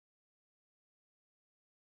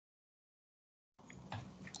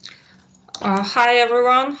Hi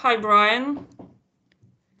everyone. Hi Brian.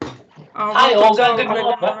 Hi, Welcome to Olga. our Good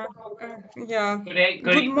morning. webinar. Yeah. Good, day,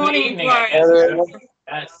 Good good morning, evening, I Brian. guess. Hello.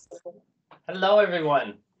 Yes. Hello,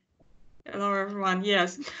 everyone. Hello everyone.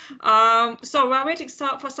 Yes. So we're waiting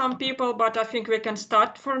for some people, but I think we can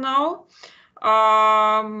start for now.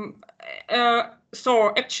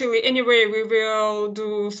 So actually, anyway, we will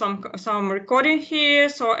do some recording here.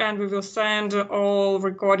 And we will send all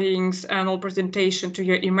recordings and all presentation to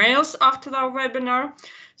your emails after our webinar.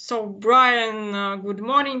 So Brian, good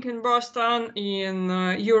morning in Boston. In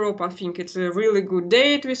Europe, I think it's a really good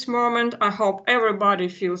day at this moment. I hope everybody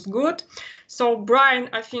feels good. So Brian,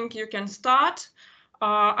 I think you can start.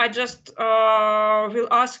 I just will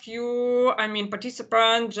ask you,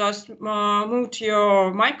 participant, just mute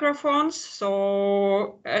your microphones,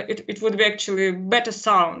 so it would be actually better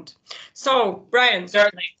sound. So, Brian.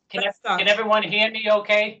 Certainly. Can everyone hear me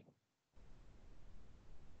okay?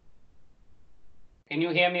 Can you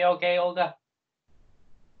hear me okay, Olga?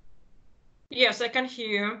 Yes, I can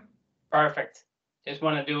hear. Perfect. Just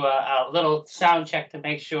want to do a little sound check to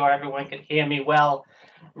make sure everyone can hear me well.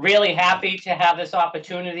 Really happy to have this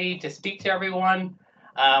opportunity to speak to everyone.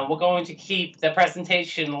 We're going to keep the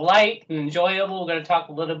presentation light and enjoyable. We're going to talk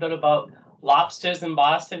a little bit about lobsters in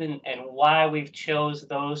Boston and why we've chose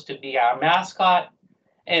those to be our mascot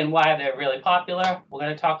and why they're really popular. We're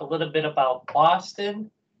going to talk a little bit about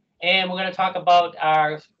Boston, and we're going to talk about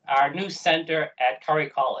our new center at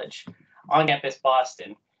Curry College, ONCAMPUS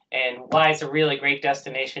Boston, and why it's a really great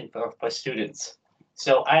destination for students.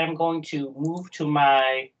 So I am going to move to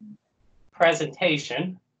my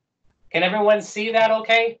presentation. Can everyone see that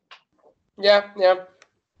okay? Yeah.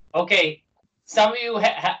 Okay. Some of you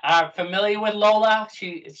are familiar with Lola.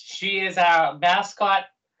 She is our mascot.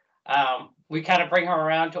 We kind of bring her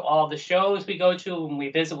around to all the shows we go to when we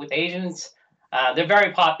visit with Asians. They're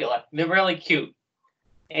very popular. They're really cute.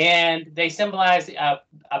 And they symbolize a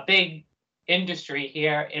big industry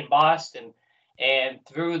here in Boston and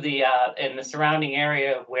through the in the surrounding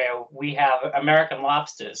area where we have American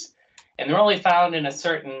lobsters. And they're only found in a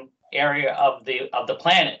certain area of the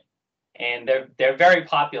planet. And they're very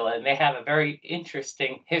popular and they have a very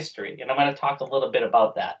interesting history. And I'm going to talk a little bit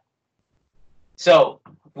about that. So,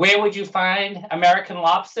 where would you find American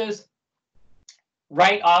lobsters?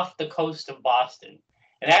 Right off the coast of Boston.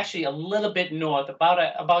 And actually a little bit north,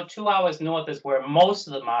 about 2 hours north is where most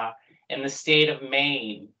of them are in the state of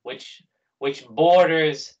Maine, which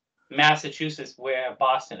borders Massachusetts, where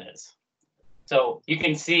Boston is. So you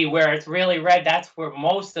can see where it's really red, that's where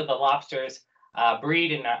most of the lobsters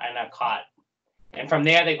breed and are caught. And from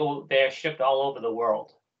there, they're shipped all over the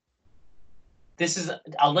world. This is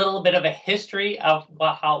a little bit of a history of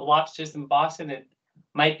how lobsters in Boston, it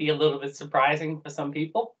might be a little bit surprising for some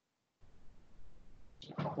people.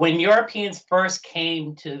 When Europeans first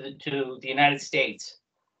came to the United States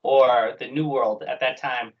or the New World at that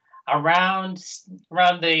time, around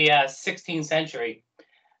the 16th century,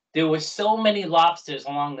 there were so many lobsters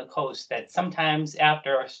along the coast that sometimes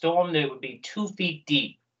after a storm, they would be 2 feet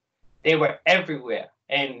deep. They were everywhere,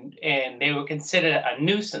 and they were considered a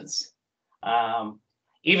nuisance.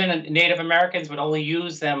 Even Native Americans would only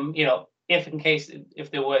use them,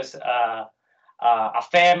 if there was a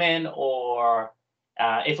famine or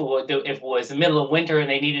if it was the middle of winter and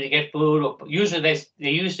they needed to get food. Or usually they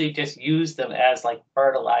usually just use them as like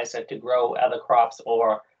fertilizer to grow other crops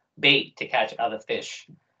or bait to catch other fish.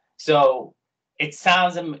 So it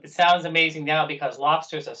sounds amazing now because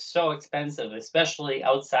lobsters are so expensive, especially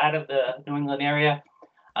outside of the New England area.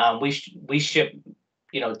 We ship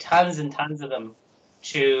tons and tons of them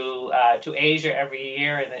to Asia every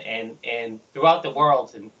year and throughout the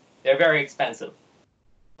world, and they're very expensive.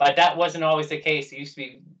 But that wasn't always the case. It used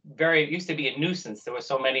to be a nuisance. There were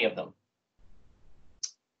so many of them.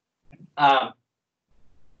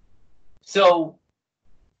 So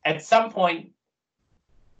at some point,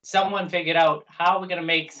 someone figured out how we're going to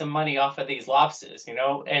make some money off of these lobsters,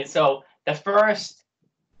 And so the first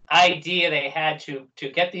idea they had to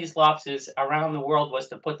get these lobsters around the world was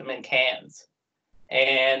to put them in cans.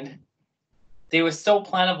 And they were so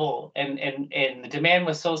plentiful and the demand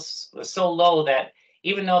was so low that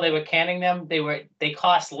even though they were canning them, they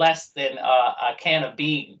cost less than a can of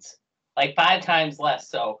beans, like 5 times less.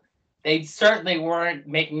 So they certainly weren't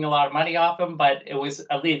making a lot of money off them, but it was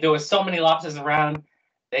at least there were so many lobsters around.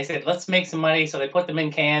 They said, let's make some money. So they put them in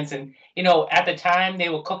cans. And, at the time they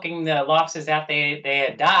were cooking the lobsters after they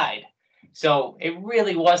had died. So it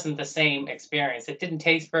really wasn't the same experience. It didn't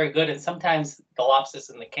taste very good. And sometimes the lobsters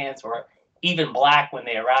in the cans were even black when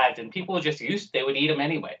they arrived. And people were just they would eat them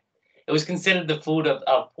anyway. It was considered the food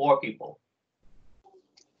of poor people.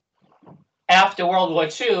 after World War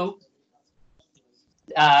II,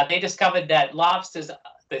 they discovered that lobsters,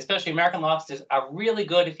 especially American lobsters, are really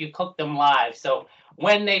good if you cook them live. So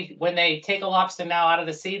when they take a lobster now out of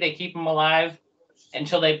the sea, they keep them alive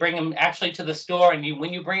until they bring them actually to the store. And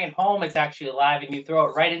when you bring it home, it's actually alive, and you throw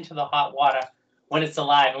it right into the hot water when it's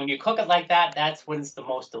alive. And when you cook it like that, that's when it's the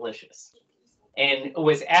most delicious. And it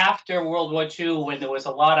was after World War II, when there was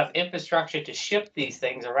a lot of infrastructure to ship these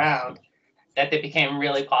things around, that they became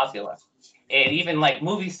really popular. And even like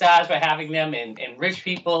movie stars were having them, and rich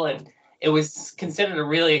people, and it was considered a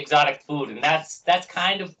really exotic food. And that's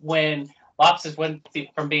kind of when lobsters went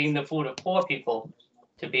from being the food of poor people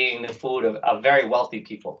to being the food of very wealthy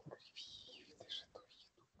people.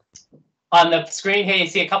 On the screen here, you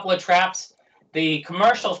see a couple of traps. The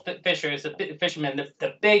commercial fishers, the fishermen,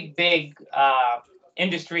 the big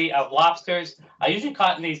industry of lobsters are usually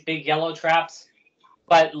caught in these big yellow traps.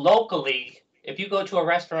 But locally, if you go to a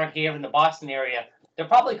restaurant here in the Boston area, they're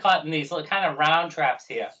probably caught in these little kind of round traps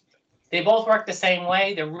here. They both work the same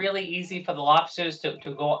way. They're really easy for the lobsters to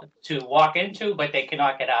walk into, but they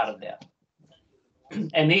cannot get out of there.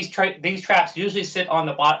 And these traps usually sit on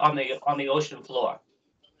the ocean floor.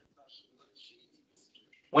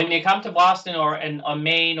 When you come to Boston or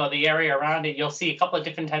Maine or the area around it, you'll see a couple of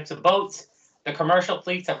different types of boats. The commercial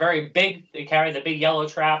fleets are very big. They carry the big yellow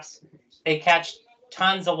traps. They catch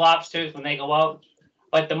tons of lobsters when they go out.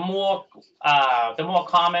 But the more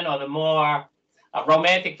common, or the more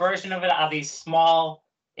romantic version of it, are these small,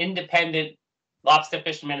 independent lobster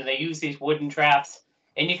fishermen, and they use these wooden traps.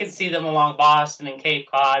 And you can see them along Boston and Cape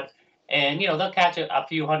Cod, and they'll catch a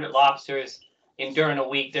few hundred lobsters during a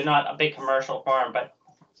week. They're not a big commercial farm, but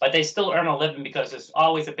they still earn a living because there's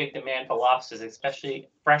always a big demand for lobsters, especially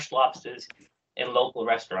fresh lobsters, in local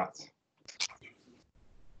restaurants.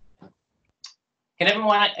 Can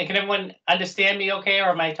everyone understand me okay, or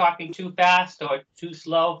am I talking too fast or too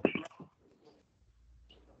slow?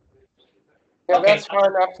 Yeah, okay. That's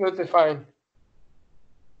fine, absolutely fine.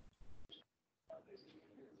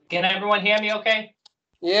 Can everyone hear me okay?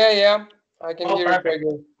 Yeah, I can hear perfect. you very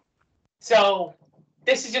good. So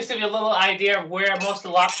this is just to give you a little idea of where most of the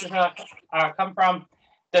lobsters come from.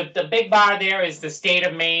 The big bar there is the state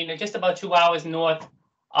of Maine. They're just about 2 hours north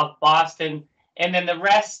of Boston. And then the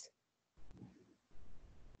rest,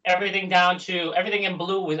 everything in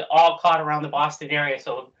blue, was all caught around the Boston area.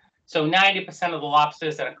 So 90% of the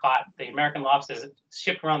lobsters that are caught, the American lobsters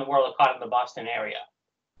shipped around the world, are caught in the Boston area.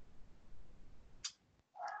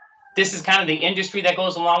 This is kind of the industry that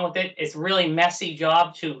goes along with it. It's a really messy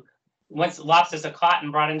job once lobsters are caught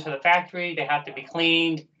and brought into the factory, they have to be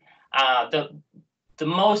cleaned. The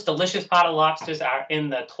most delicious part of lobsters are in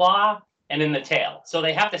the claw and in the tail. So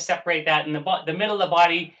they have to separate that. And the middle of the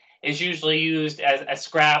body is usually used as a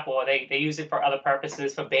scrap, or they use it for other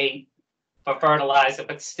purposes, for bait, for fertilizer.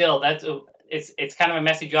 But still, it's kind of a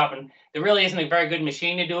messy job, and there really isn't a very good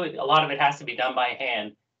machine to do it. A lot of it has to be done by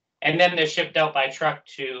hand. And then they're shipped out by truck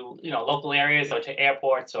to local areas, or to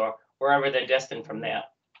airports, or wherever they're destined from there.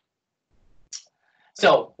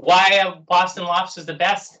 So why are Boston lobsters the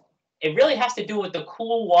best? It really has to do with the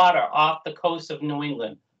cool water off the coast of New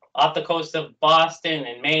England, off the coast of Boston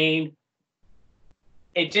and Maine.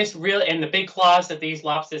 It just really, and the big claws that these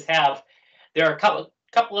lobsters have. There are a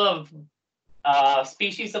couple of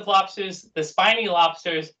species of lobsters. The spiny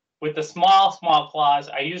lobsters with the small claws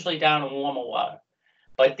are usually down in warmer water.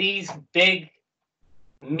 But these big,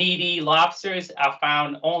 meaty lobsters are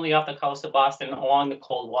found only off the coast of Boston, along the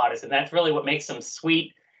cold waters. And that's really what makes them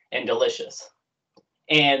sweet and delicious.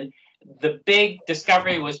 And the big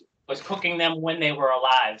discovery was cooking them when they were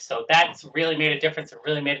alive. So that's really made a difference. It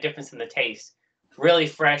really made a difference in the taste. Really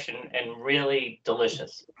fresh and really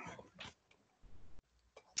delicious.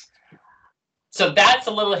 So that's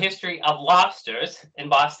a little history of lobsters in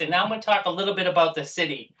Boston. Now I'm going to talk a little bit about the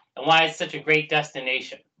city and why it's such a great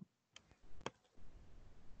destination.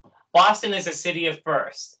 Boston is a city of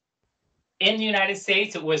firsts. In the United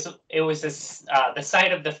States, it was the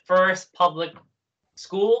site of the first public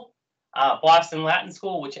school, Boston Latin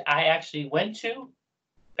School, which I actually went to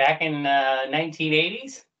back in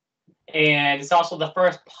 1980s. And it's also the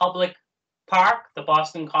first public park, the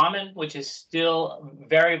Boston Common, which is still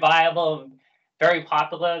very viable and very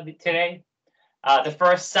popular today. The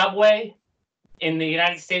first subway in the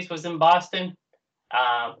United States was in Boston.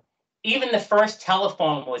 Even the first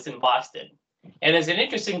telephone was in Boston. And there's an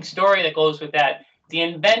interesting story that goes with that. The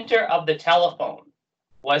inventor of the telephone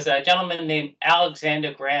was a gentleman named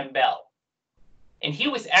Alexander Graham Bell. And he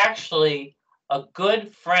was actually a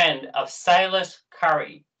good friend of Silas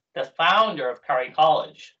Curry, the founder of Curry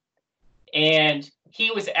College. And he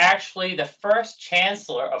was actually the first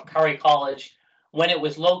chancellor of Curry College when it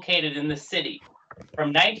was located in the city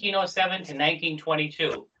from 1907 to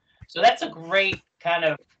 1922. So that's a great kind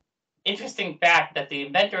of interesting fact that the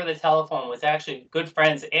inventor of the telephone was actually good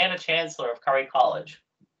friends and a chancellor of Curry College.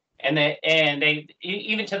 And they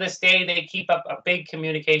even to this day, they keep up a big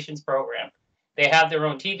communications program. They have their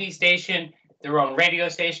own TV station, their own radio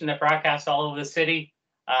station that broadcasts all over the city.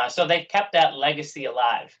 So they've kept that legacy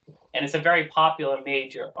alive. And it's a very popular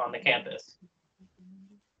major on the campus.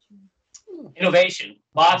 Innovation.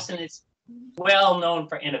 Boston is well known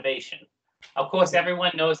for innovation. Of course,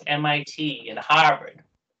 everyone knows MIT and Harvard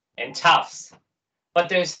and Tufts, but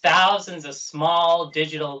there's thousands of small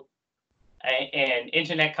digital and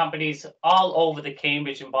internet companies all over the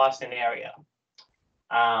Cambridge and Boston area.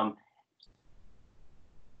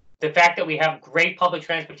 The fact that we have great public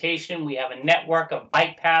transportation, we have a network of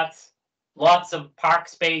bike paths, lots of park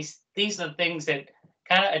space. These are the things that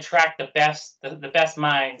kind of attract the best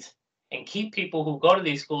minds and keep people who go to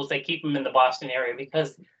these schools. They keep them in the Boston area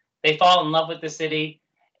because they fall in love with the city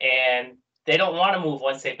and they don't want to move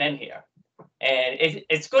once they've been here. And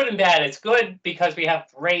it's good and bad. It's good because we have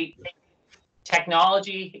great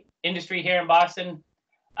technology industry here in Boston,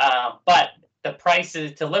 but the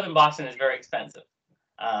prices to live in Boston is very expensive.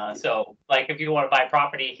 So like if you want to buy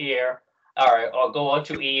property here or go out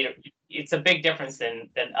to eat, it's a big difference than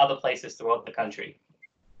other places throughout the country.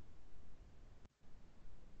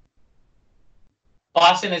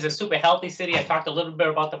 Boston is a super healthy city. I talked a little bit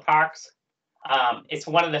about the parks. It's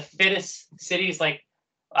one of the fittest cities, like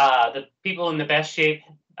the people in the best shape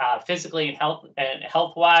physically and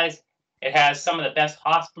health-wise. It has some of the best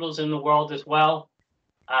hospitals in the world as well.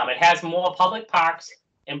 It has more public parks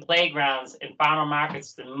and playgrounds and farmer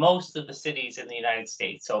markets than most of the cities in the United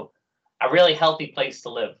States. So a really healthy place to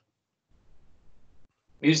live.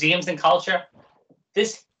 Museums and culture.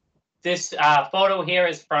 This photo here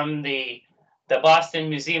is from the Boston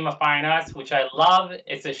Museum of Fine Arts, which I love.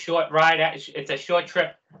 It's a short ride. It's a short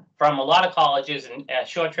trip from a lot of colleges and a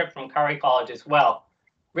short trip from Curry College as well.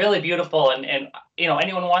 Really beautiful. And you know,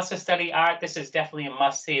 anyone who wants to study art, this is definitely a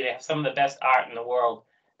must see. They have some of the best art in the world.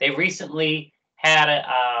 They recently had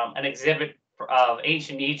an exhibit of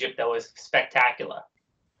ancient Egypt that was spectacular.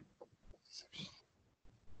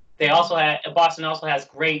 They also had, Boston also has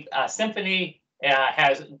great symphony,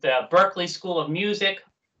 has the Berklee School of Music.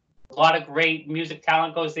 A lot of great music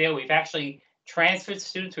talent goes there. We've actually transferred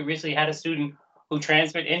students. We recently had a student who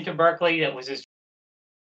transferred into Berklee. That was his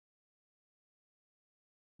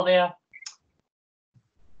there.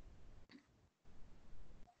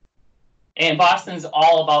 And Boston's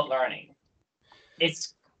all about learning.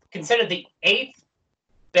 It's considered the 8th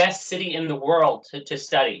best city in the world to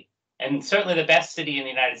study, and certainly the best city in the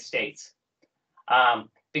United States.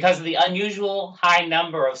 Because of the unusual high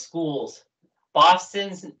number of schools,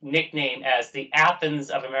 Boston's nickname as the Athens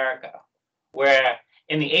of America, where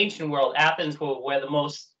in the ancient world, Athens were where the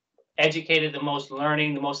most educated, the most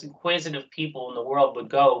learning, the most inquisitive people in the world would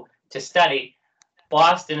go to study.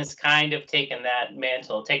 Boston has kind of taken that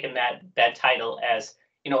mantle, taken that title as,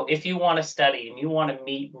 you know, if you want to study and you want to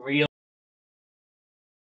meet real,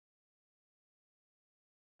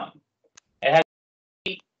 it has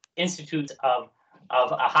 8 institutes of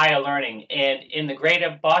a higher learning, and in the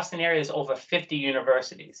greater Boston area, there's over 50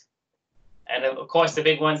 universities, and of course the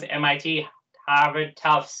big ones: MIT, Harvard,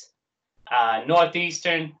 Tufts,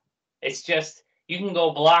 Northeastern. It's just, you can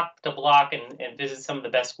go block to block and visit some of the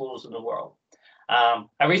best schools in the world. I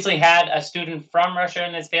recently had a student from Russia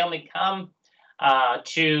and his family come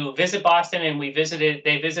to visit Boston, and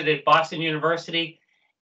they visited Boston University,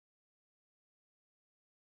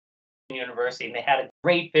 and they had a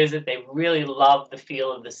great visit. They really loved the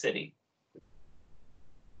feel of the city.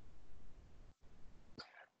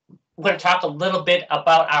 We're going to talk a little bit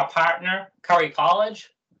about our partner, Curry College,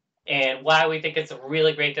 and why we think it's a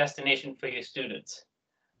really great destination for your students.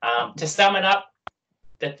 To sum it up,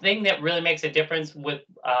 the thing that really makes a difference with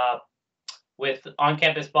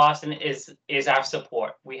On-Campus Boston is our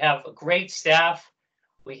support. We have a great staff.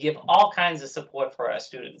 We give all kinds of support for our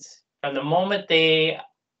students. From the moment they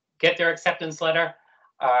get their acceptance letter,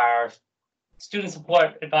 our student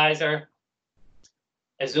support advisor,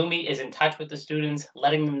 Azumi, is in touch with the students,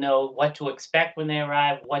 letting them know what to expect when they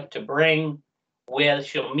arrive, what to bring, where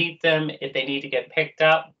she'll meet them if they need to get picked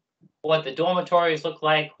up, what the dormitories look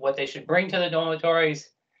like, what they should bring to the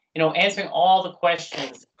dormitories, you know, answering all the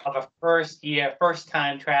questions of a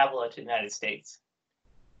first-time traveler to the United States.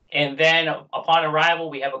 And then upon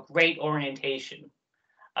arrival, we have a great orientation.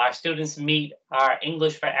 Our students meet our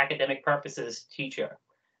English for academic purposes teacher.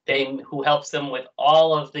 who helps them with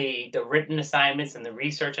all of the written assignments and the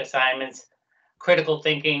research assignments, critical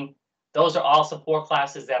thinking. Those are all support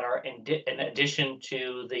classes that are in addition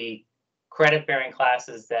to the credit-bearing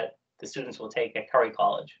classes that the students will take at Curry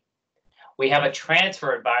College. We have a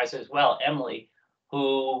transfer advisor as well, Emily,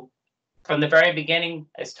 who from the very beginning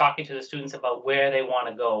is talking to the students about where they want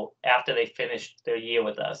to go after they finish their year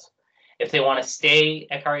with us. If they want to stay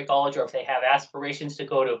at Curry College, or if they have aspirations to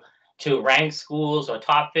go to ranked schools or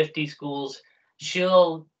top 50 schools,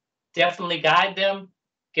 she'll definitely guide them,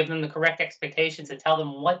 give them the correct expectations, and tell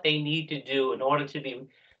them what they need to do in order to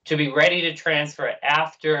be ready to transfer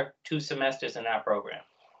after 2 semesters in our program.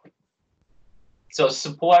 So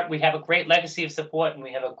support, we have a great legacy of support, and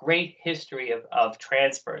we have a great history of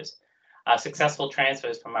transfers, successful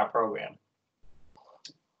transfers from our program.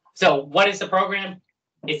 So what is the program?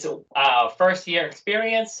 It's a first-year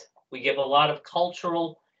experience. We give a lot of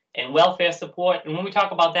cultural and welfare support. And when we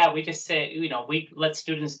talk about that, we just say, we let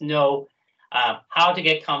students know how to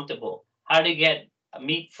get comfortable, how to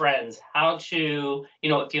meet friends, how to,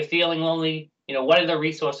 if you're feeling lonely, what are the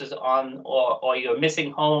resources on, or you're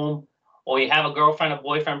missing home, or you have a girlfriend or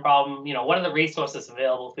boyfriend problem, what are the resources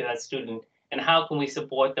available for that student, and how can we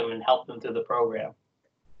support them and help them through the program?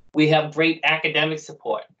 We have great academic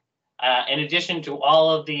support. In addition to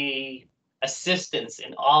all of the assistance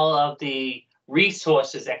and all of the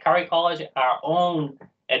resources at Curry College, our own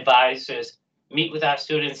advisors meet with our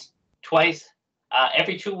students twice,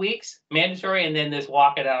 every 2 weeks, mandatory, and then there's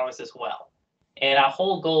walk-in hours as well. And our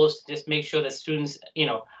whole goal is to just make sure that students,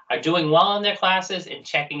 are doing well in their classes and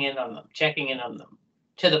checking in on them,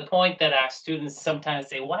 to the point that our students sometimes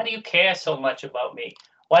say, why do you care so much about me?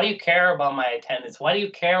 Why do you care about my attendance? Why do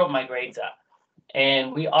you care what my grades are?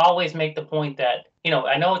 And we always make the point that,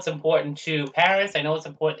 I know it's important to parents, I know it's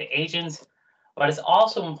important to agents, but it's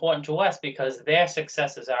also important to us because their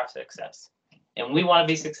success is our success. And we want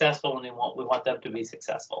to be successful, and we want them to be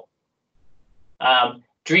successful.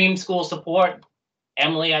 Dream school support.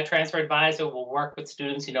 Emily, our transfer advisor, will work with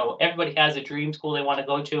students. Everybody has a dream school they want to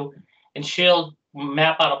go to, and she'll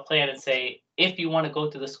map out a plan and say, if you want to go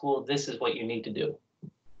to the school, this is what you need to do.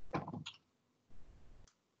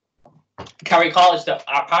 Curry College,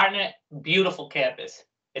 our partner, beautiful campus.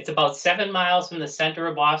 It's about 7 miles from the center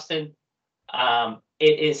of Boston. It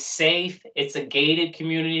is safe. It's a gated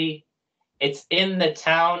community. It's in the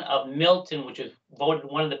town of Milton, which is voted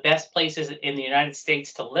one of the best places in the United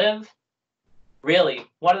States to live. Really,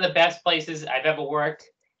 one of the best places I've ever worked.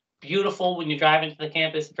 Beautiful when you drive into the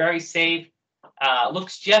campus, very safe.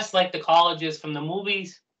 Looks just like the colleges from the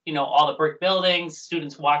movies. All the brick buildings,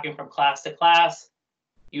 students walking from class to class.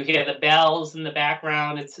 You hear the bells in the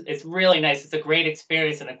background. It's really nice. It's a great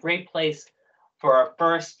experience and a great place for a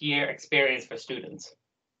first-year experience for students.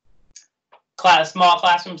 Small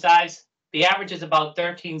classroom size. The average is about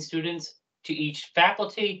 13 students to each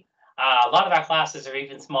faculty. A lot of our classes are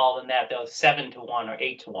even smaller than that. They're 7 to 1 or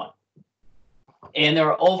 8 to 1. And there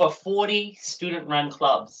are over 40 student-run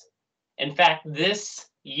clubs. In fact, this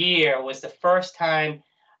year was the first time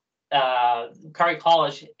Curry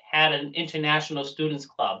College had an international students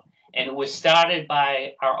club, and it was started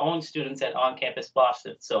by our own students at ONCAMPUS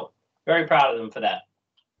Boston. So very proud of them for that.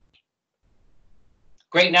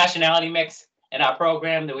 Great nationality mix in our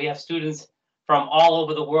program. That we have students from all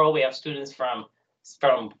over the world. We have students from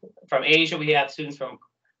Asia. We have students from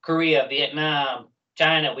Korea, Vietnam,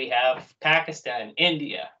 China. We have Pakistan,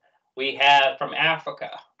 India. We have from Africa.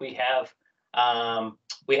 We have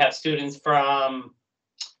students from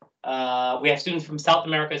South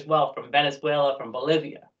America as well, from Venezuela, from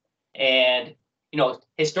Bolivia. And,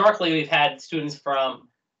 historically, we've had students from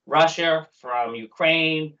Russia, from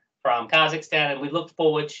Ukraine, from Kazakhstan, and we look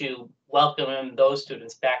forward to welcoming those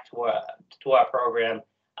students back to our program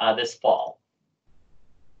this fall.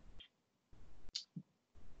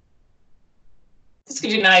 This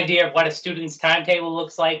gives you an idea of what a student's timetable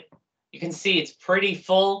looks like. You can see it's pretty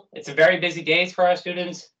full. It's a very busy days for our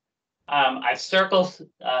students. I've circled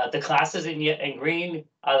the classes in green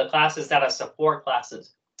are the classes that are support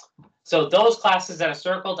classes. So those classes that are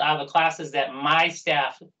circled are the classes that my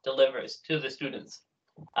staff delivers to the students.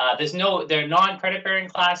 They're non-credit bearing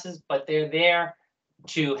classes, but they're there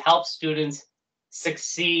to help students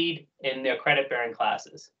succeed in their credit bearing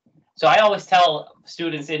classes. So I always tell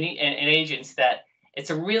students and agents that it's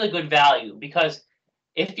a really good value, because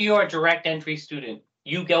if you're a direct entry student,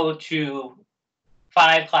 you go to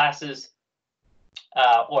 5 classes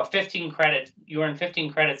or 15 credits, you earn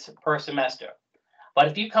 15 credits per semester. But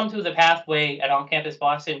if you come through the pathway at OnCampus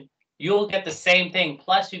Boston, you'll get the same thing,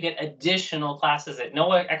 plus you get additional classes at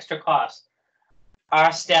no extra cost.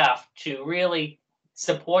 Our staff to really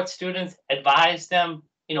support students, advise them,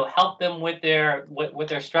 help them with what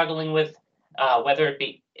they're struggling with, whether it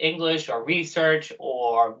be English or research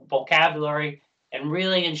or vocabulary, and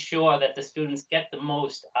really ensure that the students get the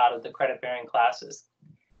most out of the credit-bearing classes.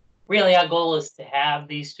 Really, our goal is to have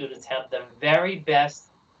these students have the very best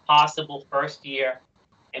possible first year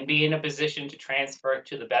and be in a position to transfer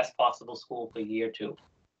to the best possible school for year 2.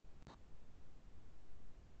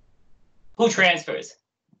 Who transfers?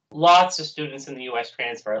 Lots of students in the U.S.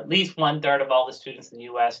 transfer. At least 1/3 of all the students in the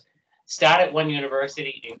U.S. start at one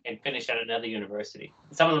university and finish at another university.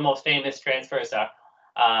 Some of the most famous transfers are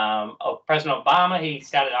President Obama. He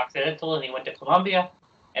started Occidental and he went to Columbia.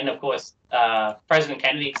 And of course, President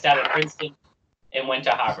Kennedy started at Princeton and went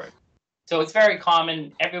to Harvard. So it's very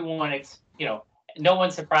common. Everyone, no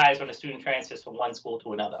one's surprised when a student transfers from one school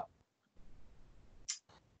to another.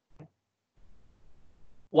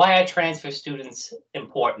 Why are transfer students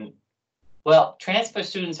important? Well, transfer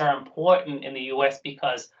students are important in the U.S.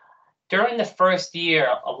 because during the first year,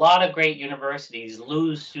 a lot of great universities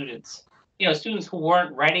lose students. Students who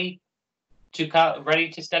weren't ready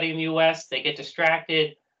to study in the U.S. They get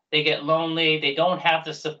distracted, they get lonely, they don't have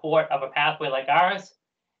the support of a pathway like ours,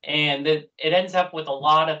 and it ends up with a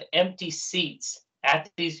lot of empty seats at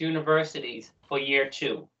these universities for year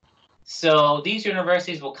 2. So these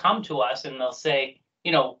universities will come to us and they'll say,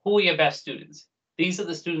 who are your best students? These are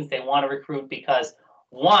the students they want to recruit because,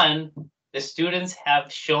 one, the students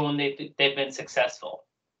have shown they've been successful.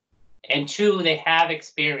 And 2, they have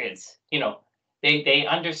experience. They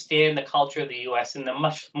understand the culture of the U.S. and they're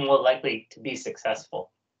much more likely to be successful.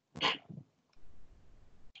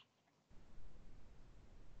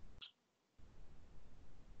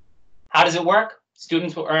 How does it work?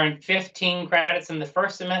 Students will earn 15 credits in the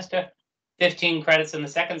first semester, 15 credits in the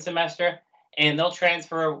second semester, and they'll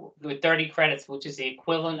transfer with 30 credits, which is the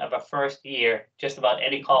equivalent of a first year, just about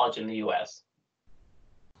any college in the U.S.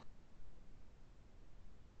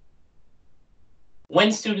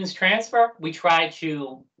 When students transfer, we try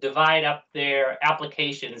to divide up their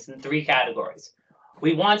applications in 3 categories.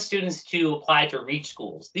 We want students to apply to reach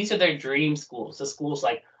schools. These are their dream schools, the schools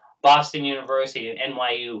like Boston University and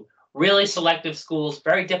NYU, really selective schools,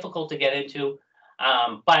 very difficult to get into,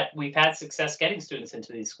 but we've had success getting students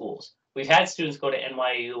into these schools. We've had students go to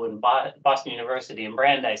NYU and Boston University and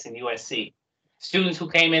Brandeis and USC. Students who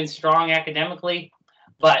came in strong academically,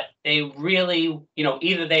 but they really,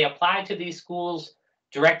 either they applied to these schools,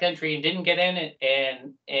 direct entry, and didn't get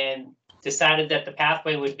in, and decided that the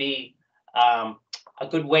pathway would be a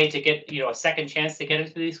good way to get, a second chance to get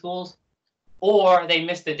into these schools, or they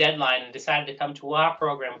missed the deadline and decided to come to our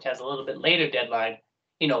program, which has a little bit later deadline,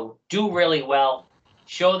 do really well,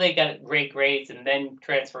 show they got great grades, and then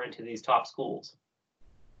transfer into these top schools.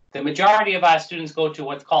 The majority of our students go to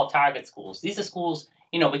what's called target schools. These are schools,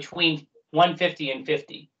 between 150 and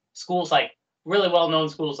 50. Schools like really well-known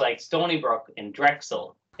schools like Stony Brook and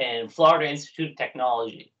Drexel and Florida Institute of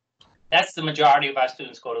Technology. That's the majority of our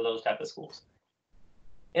students go to those type of schools.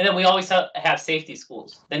 And then we always have safety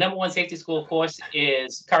schools. The number 1 safety school, of course,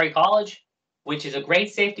 is Curry College, which is a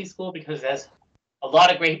great safety school because it has a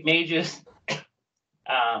lot of great majors.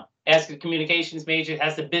 Has a communications major,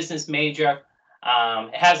 has a business major,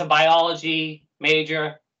 it has a biology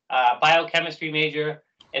major, biochemistry major.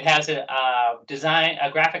 It has a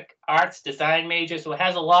graphic arts design major. So it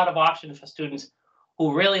has a lot of options for students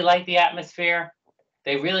who really like the atmosphere.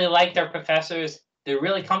 They really like their professors. They're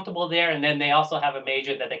really comfortable there. And then they also have a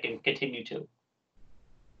major that they can continue to.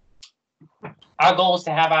 Our goal is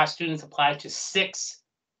to have our students apply to 6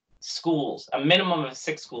 schools, a minimum of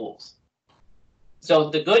 6 schools.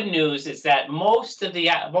 So the good news is that most of the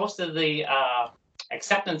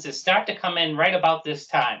acceptances start to come in right about this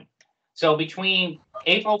time. So between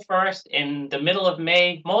April 1st and the middle of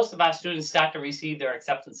May, most of our students start to receive their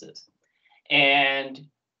acceptances. And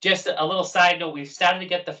just a little side note, we've started to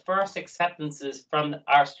get the first acceptances from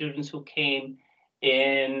our students who came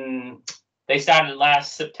in, they started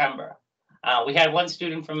last September. We had one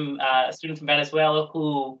student from Venezuela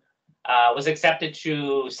who was accepted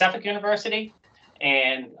to Suffolk University,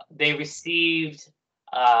 and they received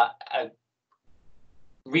a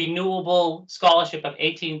renewable scholarship of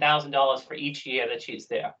 $18,000 for each year that she's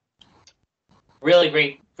there.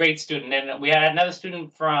 Really great student. And we had another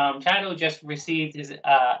student from China who just received his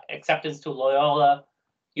acceptance to Loyola,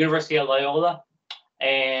 University of Loyola,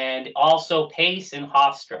 and also Pace and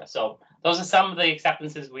Hofstra. So those are some of the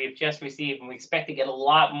acceptances we've just received, and we expect to get a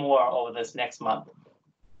lot more over this next month.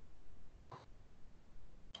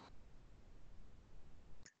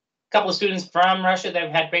 A couple of students from Russia that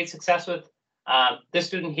we've had great success with. This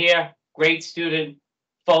student here, great student,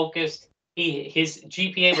 focused, his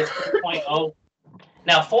GPA was 4.0.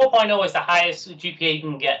 Now 4.0 is the highest GPA you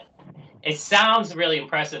can get. It sounds really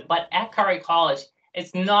impressive, but at Curry College,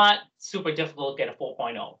 it's not super difficult to get a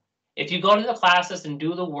 4.0. If you go to the classes and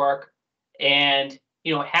do the work and,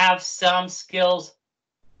 have some skills,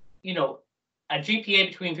 a GPA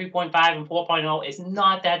between 3.5 and 4.0 is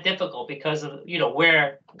not that difficult because of,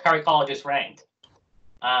 where Curry College is ranked.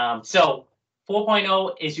 So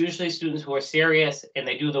 4.0 is usually students who are serious and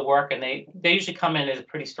they do the work, and they usually come in as a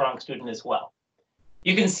pretty strong student as well.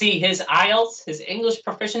 You can see his IELTS, his English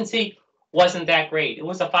proficiency wasn't that great. It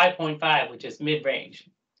was a 5.5, which is mid-range.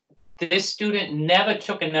 This student never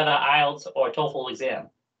took another IELTS or TOEFL exam.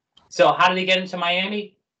 So how did he get into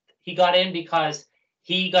Miami? He got in because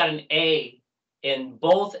he got an A in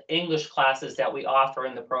both English classes that we offer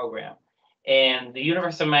in the program. And the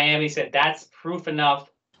University of Miami said that's proof enough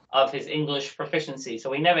of his English proficiency.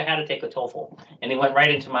 So he never had to take a TOEFL, and he went right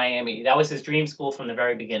into Miami. That was his dream school from the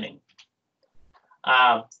very beginning.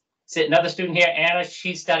 Another student here, Anna,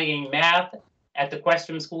 she's studying math at the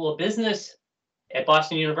Questrom School of Business at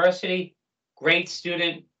Boston University. Great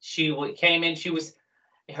student. She came in,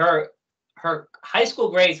 her high school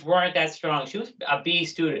grades weren't that strong. She was a B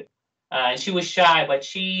student. She was shy, but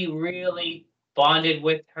she really bonded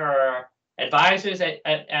with her advisors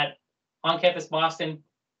at ONCAMPUS Boston,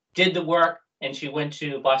 did the work, and she went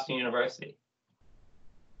to Boston University.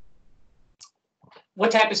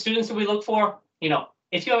 What type of students do we look for?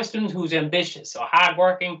 If you have a student who's ambitious or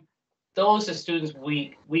hardworking, those are students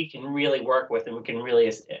we can really work with, and we can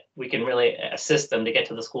really assist them to get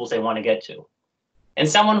to the schools they want to get to. And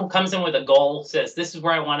someone who comes in with a goal, says, this is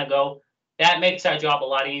where I want to go, that makes our job a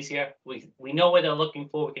lot easier. We know what they're looking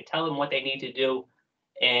for. We can tell them what they need to do,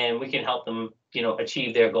 and we can help them,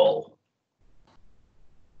 achieve their goal.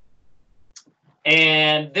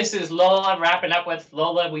 And this is Lola, wrapping up with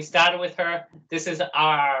Lola. We started with her. This is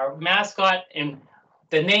our mascot, and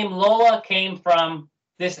the name Lola came from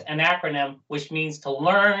an acronym, which means to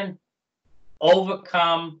learn,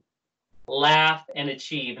 overcome, laugh, and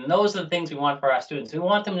achieve. And those are the things we want for our students. We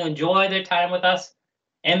want them to enjoy their time with us,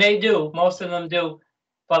 and they do. Most of them do,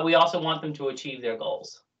 but we also want them to achieve their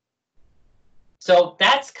goals. So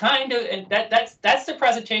that's that's the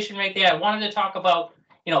presentation right there. I wanted to talk about,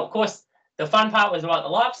 of course, the fun part was about the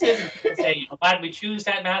lobsters. And people say, why did we choose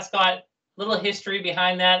that mascot? Little history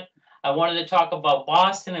behind that. I wanted to talk about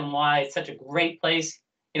Boston and why it's such a great place.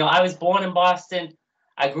 I was born in Boston.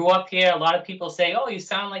 I grew up here. A lot of people say, oh, you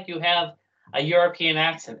sound like you have a European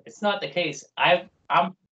accent. It's not the case. I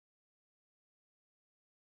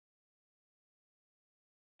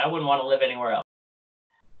wouldn't want to live anywhere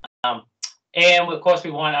else. And of course, we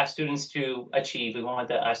want our students to achieve. We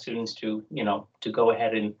want our students to, to go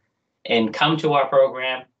ahead and come to our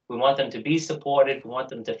program. We want them to be supported. We want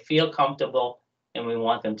them to feel comfortable, and we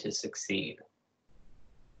want them to succeed.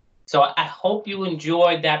 So I hope you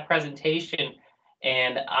enjoyed that presentation,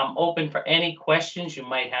 and I'm open for any questions you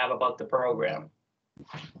might have about the program.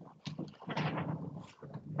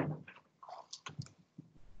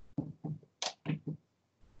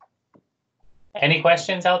 Any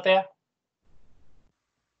questions out there?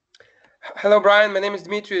 Hello, Brian. My name is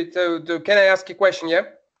Dmitry. So can I ask a question? Yeah.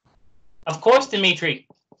 Of course, Dimitri.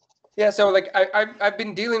 Yeah, so I've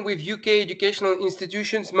been dealing with UK educational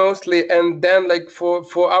institutions mostly, and then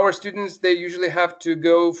for our students, they usually have to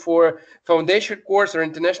go for foundation course or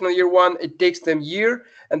international year one. It takes them a year,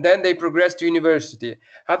 and then they progress to university.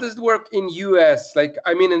 How does it work in US?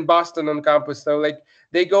 In Boston on campus. So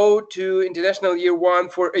they go to international year one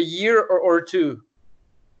for a year or two.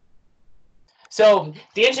 So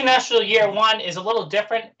the international year one is a little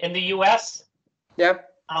different in the US. Yeah.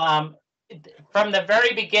 From the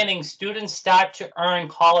very beginning, students start to earn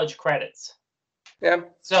college credits. Yeah.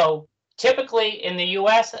 So typically in the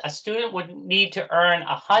US, a student would need to earn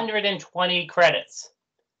 120 credits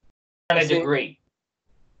to earn a degree.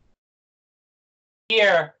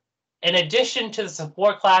 Here, in addition to the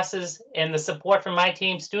support classes and the support from my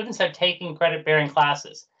team, students are taking credit-bearing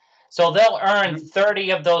classes. So they'll earn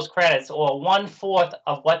 30 of those credits, or 1/4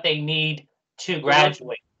 of what they need to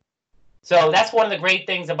graduate. So that's one of the great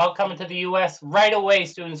things about coming to the U.S. Right away,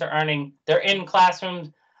 students are earning. They're in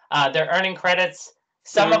classrooms. They're earning credits.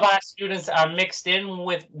 Some of our students are mixed in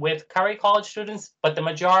with Curry College students, but the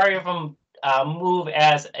majority of them move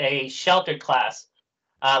as a sheltered class.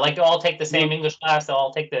 They all take the same English class. They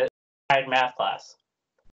all take the math class.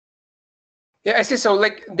 Yeah, I see. So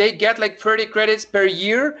they get 30 credits per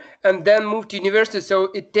year and then move to university.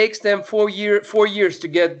 So it takes them 4 years to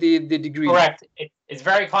get the degree. Correct. It's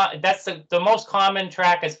very that's the most common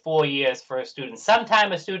track is 4 years for a student.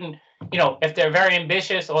 Sometimes a student if they're very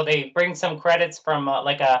ambitious or they bring some credits from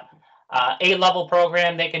like a A-level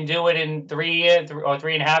program, they can do it in 3 years or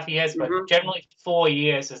 3.5 years, but generally 4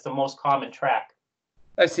 years is the most common track.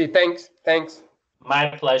 I see. Thanks. Thanks. My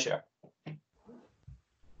pleasure.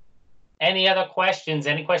 Any other questions?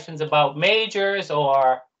 Any questions about majors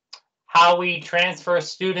or how we transfer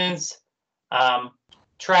students,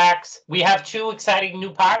 tracks? We have 2 exciting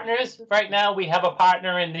new partners right now. We have a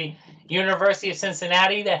partner in the University of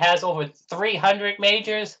Cincinnati that has over 300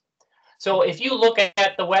 majors. So if you look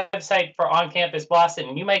at the website for OnCampus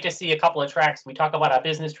Boston, you might just see a couple of tracks. We talk about our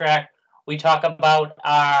business track. We talk about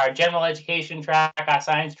our general education track, our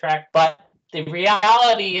science track. But the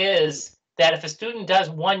reality is that if a student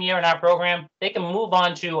does 1 year in our program, they can move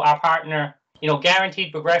on to our partner,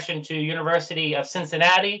 guaranteed progression to University of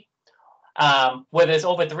Cincinnati, where there's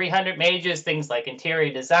over 300 majors, things like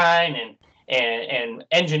interior design and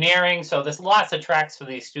engineering. So there's lots of tracks for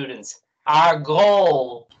these students. Our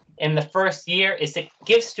goal in the first year is to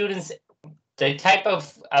give students the type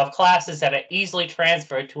of classes that are easily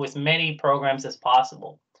transferred to as many programs as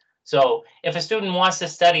possible. So if a student wants to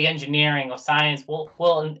study engineering or science,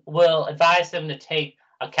 we'll advise them to take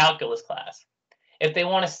a calculus class. If they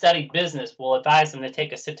want to study business, we'll advise them to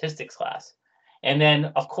take a statistics class. And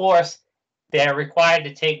then, of course, they're required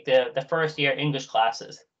to take the first year English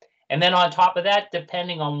classes. And then on top of that,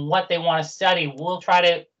 depending on what they want to study, we'll try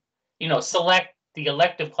to, select the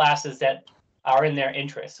elective classes that are in their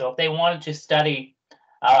interest. So if they wanted to study,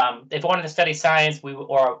 science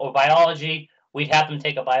or biology, we'd have them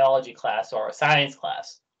take a biology class or a science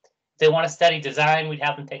class. If they want to study design, we'd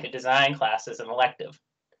have them take a design class as an elective.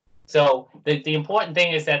 So the important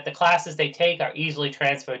thing is that the classes they take are easily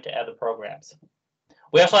transferred to other programs.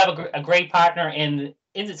 We also have a great partner in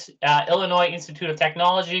Illinois Institute of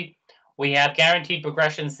Technology. We have guaranteed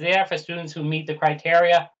progressions there for students who meet the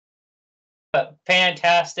criteria. A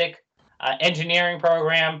fantastic engineering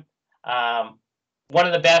program, one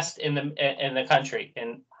of the best in the country,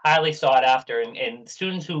 and highly sought after. And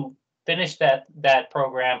students who finish that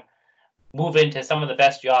program move into some of the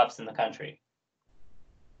best jobs in the country.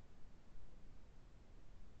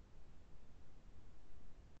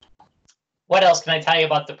 What else can I tell you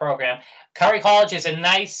about the program? Curry College is a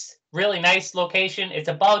nice, really nice location. It's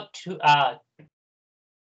about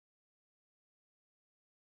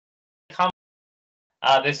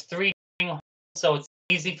there's 3 so it's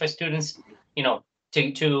easy for students,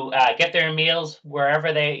 to get their meals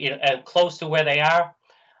wherever they, close to where they are.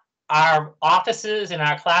 Our offices and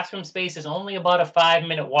our classroom space is only about a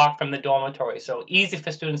 5-minute walk from the dormitory, so easy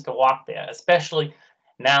for students to walk there, especially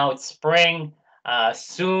now it's spring.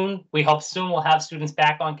 We hope soon we'll have students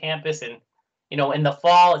back on campus, and in the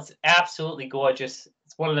fall it's absolutely gorgeous.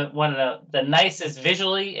 It's one of the nicest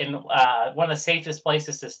visually and one of the safest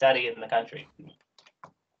places to study in the country.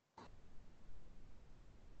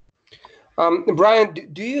 Brian,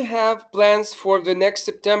 do you have plans for the next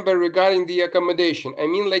September regarding the accommodation? I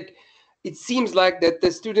mean, it seems like that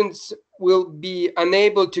the students will be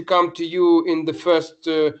unable to come to you in the first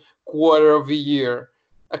quarter of the year,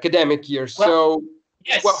 academic year. So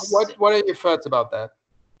yes. What are your thoughts about that?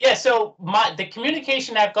 Yeah, so the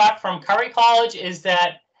communication I've got from Curry College is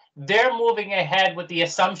that they're moving ahead with the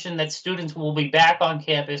assumption that students will be back on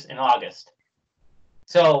campus in August.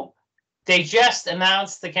 So they just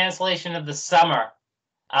announced the cancellation of the summer,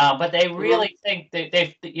 but they really think that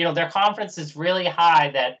their confidence is really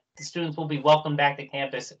high that the students will be welcomed back to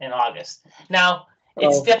campus in August. Now,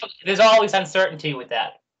 it's difficult. There's always uncertainty with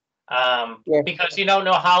that because you don't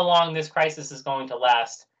know how long this crisis is going to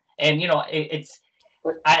last. And,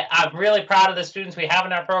 I'm really proud of the students we have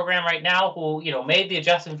in our program right now who, made the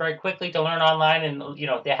adjustment very quickly to learn online, and,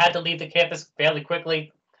 they had to leave the campus fairly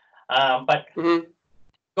quickly. But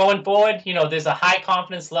going forward, there's a high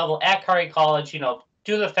confidence level at Curry College, due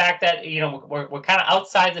to the fact that, we're kind of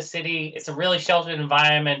outside the city. It's a really sheltered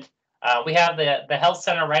environment. We have the health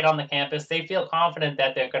center right on the campus. They feel confident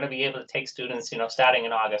that they're going to be able to take students, starting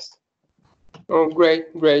in August. Oh,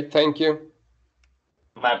 great. Thank you.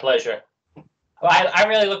 My pleasure. I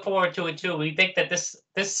really look forward to it too. We think that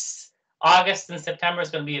this August and September is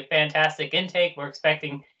going to be a fantastic intake. We're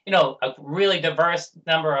expecting, a really diverse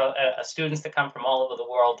number of students to come from all over the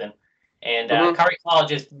world, and Curry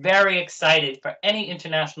College is very excited for any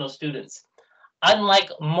international students. Unlike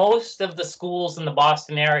most of the schools in the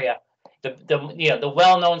Boston area, the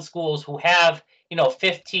well-known schools who have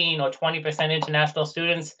 15 or 20% international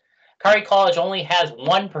students, Curry College only has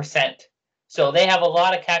 1%. So they have a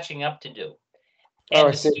lot of catching up to do.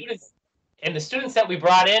 And the students that we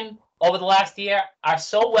brought in over the last year are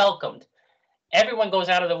so welcomed. everyone goes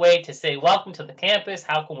out of the way to say, welcome to the campus.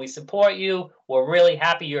 How can we support you? We're really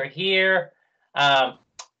happy you're here.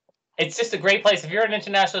 It's just a great place. If you're an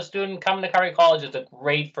international student, coming to Curry College is a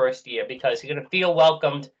great first year because you're going to feel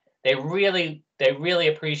welcomed. They really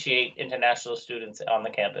appreciate international students on the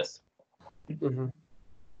campus. Mm-hmm.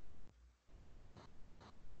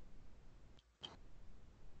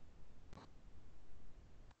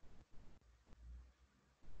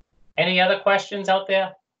 Any other questions out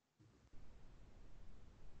there?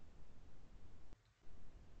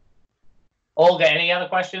 Olga, any other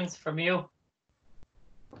questions from you?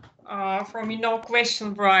 From me, no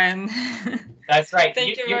question, Brian. That's right.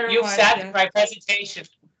 Thank you very You've much, sat yeah. through my presentation.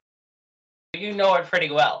 You know it pretty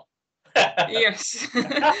well. Yes,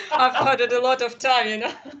 I've heard it a lot of time, you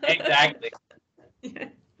know. Exactly. Yeah.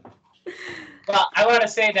 Well, I want to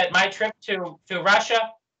say that my trip to Russia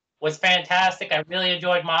was fantastic. I really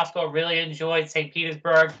enjoyed Moscow, really enjoyed St.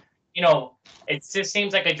 Petersburg. You know, it just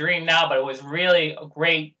seems like a dream now, but it was really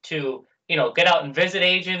great to, you know, get out and visit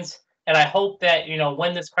agents. And I hope that, you know,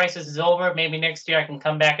 when this crisis is over, maybe next year I can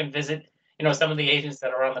come back and visit, you know, some of the agents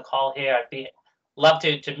that are on the call here. Love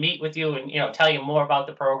to meet with you and, you know, tell you more about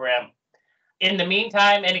the program. In the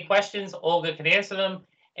meantime, any questions, Olga can answer them.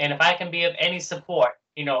 And if I can be of any support,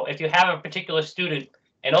 you know, if you have a particular student,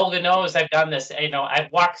 and Olga knows I've done this, you know,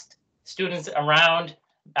 I've walked students around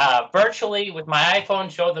virtually with my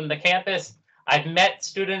iPhone, showed them the campus. I've met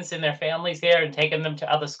students and their families here and taken them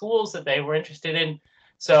to other schools that they were interested in.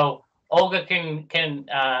 So Olga can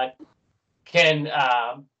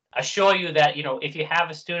assure you that, you know, if you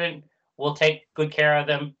have a student, we'll take good care of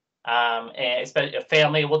them. And especially a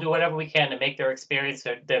family, we'll do whatever we can to make their experience,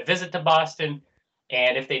 their visit to Boston,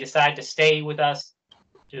 and if they decide to stay with us,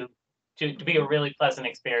 to be a really pleasant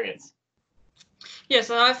experience.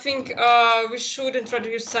 Yes, and I think we should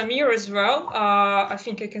introduce Samir as well. I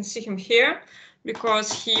think I can see him here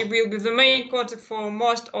because he will be the main contact for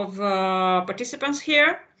most of the participants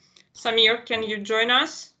here. Samir, can you join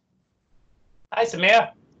us? Hi,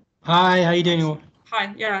 Samir. Hi, how you doing all?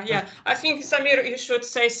 Hi, yeah. I think, Samir, you should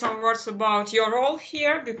say some words about your role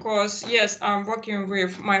here because, yes, I'm working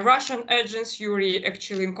with my Russian agents. Yuri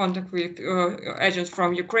actually in contact with agents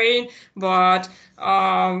from Ukraine, but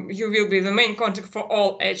you will be the main contact for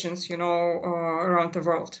all agents, you know, around the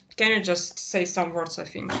world. Can you just say some words, I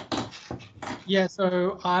think? Yeah,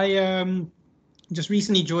 so I just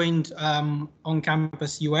recently joined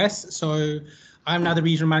OnCampus US. So I'm now the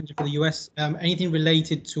regional manager for the US. Anything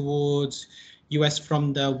related towards US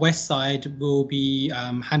from the west side will be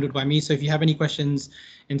handled by me. So if you have any questions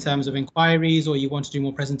in terms of inquiries or you want to do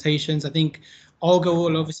more presentations, I think Olga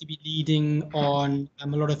will obviously be leading on a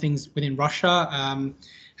lot of things within Russia.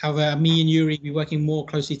 However, me and Yuri will be working more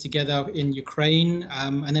closely together in Ukraine.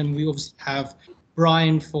 And then we obviously have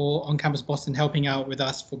Brian for OnCampus Boston helping out with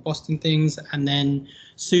us for Boston things. And then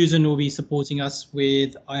Susan will be supporting us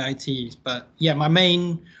with IITs. But yeah, my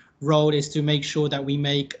main role is to make sure that we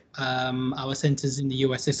make our centers in the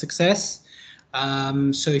US a success.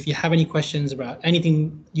 So if you have any questions about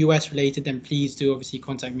anything US related, then please do obviously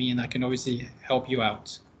contact me and I can obviously help you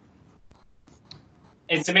out.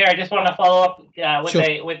 And Samir, I just want to follow up Sure.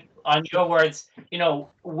 on your words. You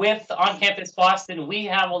know, with OnCampus Boston, we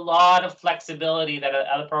have a lot of flexibility that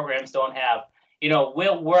other programs don't have. You know,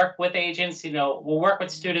 we'll work with agents. You know, we'll work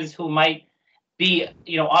with students who might be,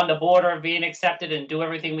 you know, on the border of being accepted and do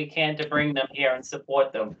everything we can to bring them here and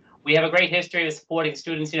support them. We have a great history of supporting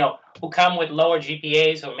students, you know, who come with lower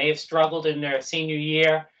GPAs or may have struggled in their senior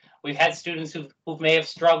year. We've had students who may have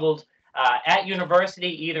struggled at university,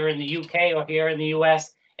 either in the UK or here in the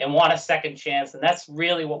US, and want a second chance. And that's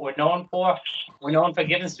really what we're known for. We're known for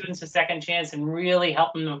giving students a second chance and really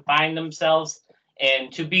helping them find themselves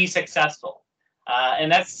and to be successful.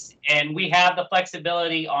 And we have the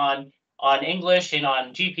flexibility on English and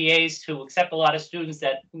on GPAs to accept a lot of students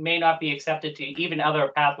that may not be accepted to even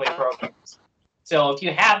other pathway programs. So if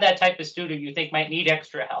you have that type of student you think might need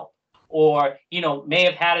extra help, or, you know, may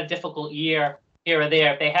have had a difficult year here or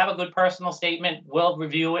there, if they have a good personal statement, we'll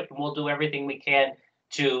review it and we'll do everything we can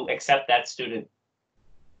to accept that student.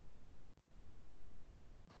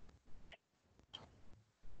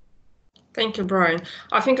 Thank you, Brian.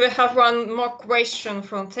 I think we have one more question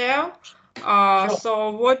from Theo. Sure.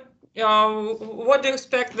 So what do you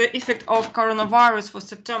expect the effect of coronavirus for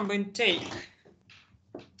September intake?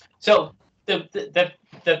 So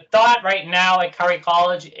the thought right now at Curry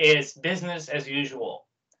College is business as usual.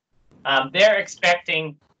 They're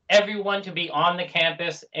expecting everyone to be on the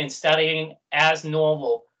campus and studying as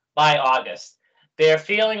normal by August. Their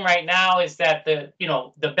feeling right now is that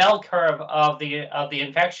the bell curve of the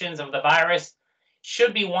infections of the virus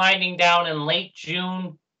should be winding down in late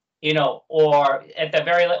June, you know, or at the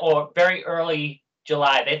very early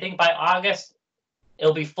July. They think by August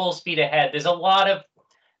it'll be full speed ahead. There's a lot of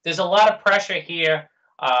pressure here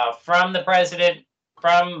from the president,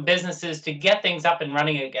 from businesses to get things up and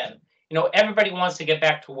running again. You know, everybody wants to get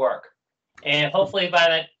back to work, and hopefully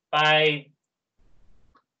by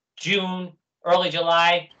June, early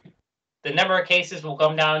July, the number of cases will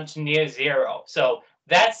come down to near zero. So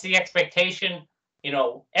that's the expectation. You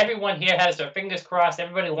know, everyone here has their fingers crossed.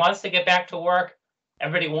 Everybody wants to get back to work.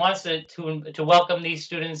 Everybody wants to welcome these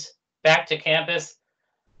students back to campus.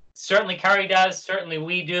 Certainly Curry does. Certainly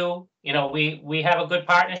we do. You know, we have a good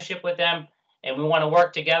partnership with them, and we want to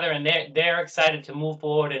work together, and they're excited to move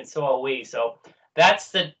forward, and so are we. So that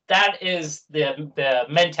is the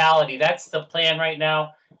mentality. That's the plan right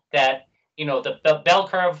now, that, you know, the bell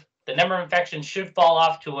curve, the number of infections should fall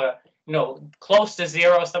off to a, you know, close to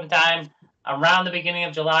zero sometime around the beginning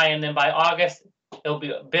of July, and then by August it'll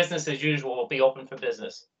be business as usual. Will be open for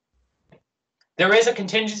business. There is a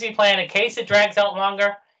contingency plan in case it drags out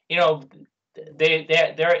longer. You know, they've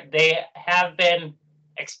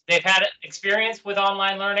had experience with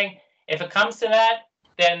online learning. If it comes to that,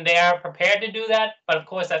 then they are prepared to do that. But of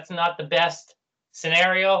course, that's not the best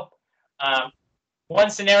scenario. One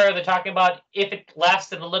scenario they're talking about, if it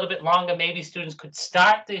lasted a little bit longer, maybe students could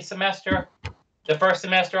start the first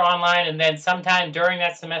semester online, and then sometime during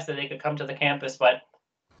that semester they could come to the campus. But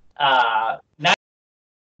not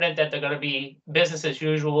confident that they're going to be business as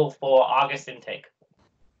usual for August intake.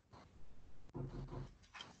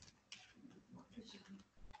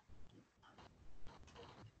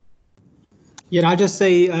 Yeah, I'll just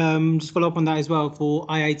say, just follow up on that as well. For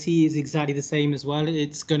IIT is exactly the same as well.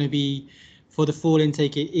 It's going to be, for the fall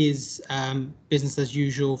intake, it is business as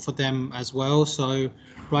usual for them as well. So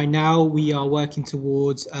right now we are working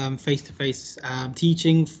towards face-to-face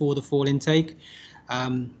teaching for the fall intake.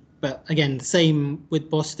 But again, the same with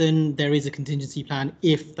Boston, there is a contingency plan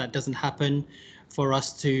if that doesn't happen for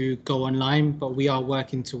us to go online, but we are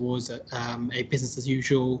working towards a business as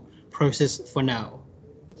usual process for now.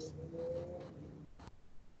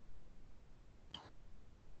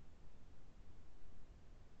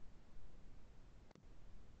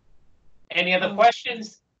 Any other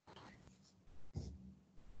questions?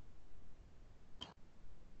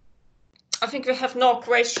 I think we have no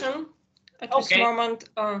question at this moment.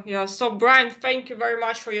 Yeah, so Brian, thank you very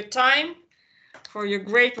much for your time, for your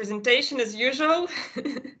great presentation as usual.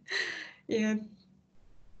 Yeah.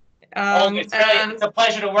 It's a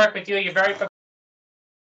pleasure to work with you. You're very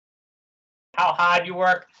how hard you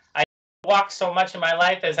work. I walked so much in my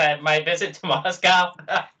life as my visit to Moscow.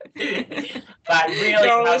 But really,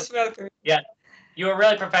 welcome. Yeah, you were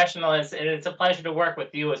really professional, and it's a pleasure to work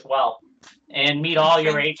with you as well, and meet all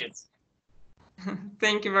your agents.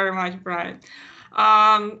 Thank you very much, Brian.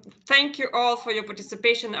 Thank you all for your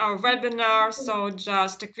participation in our webinar. So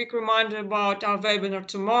just a quick reminder about our webinar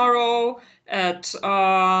tomorrow at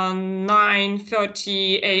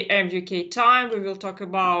 9:30 a.m. UK time. We will talk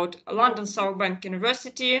about London South Bank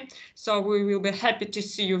University. So we will be happy to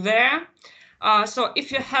see you there. So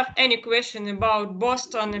if you have any question about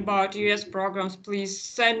Boston, about US programs, please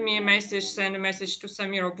send me a message, send a message to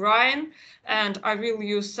Samir O'Brien, and I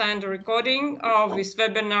will send a recording of this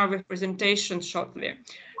webinar with presentation shortly.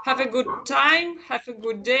 Have a good time, have a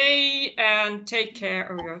good day, and take care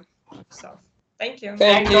of yourself. Thank you.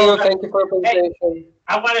 Thank you for the presentation. Hey,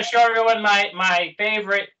 I want to show everyone my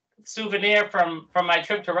favorite souvenir from my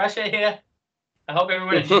trip to Russia here. I hope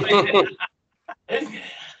everyone enjoyed it.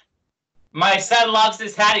 My son loves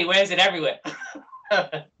this hat. He wears it everywhere.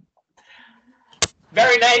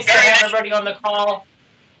 Very nice to have everybody on the call.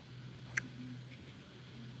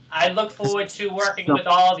 I look forward to working with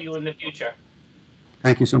all of you in the future.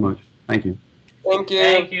 Thank you so much. Thank you. Thank you.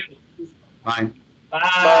 Thank you. Bye. Bye.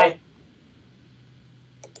 Bye.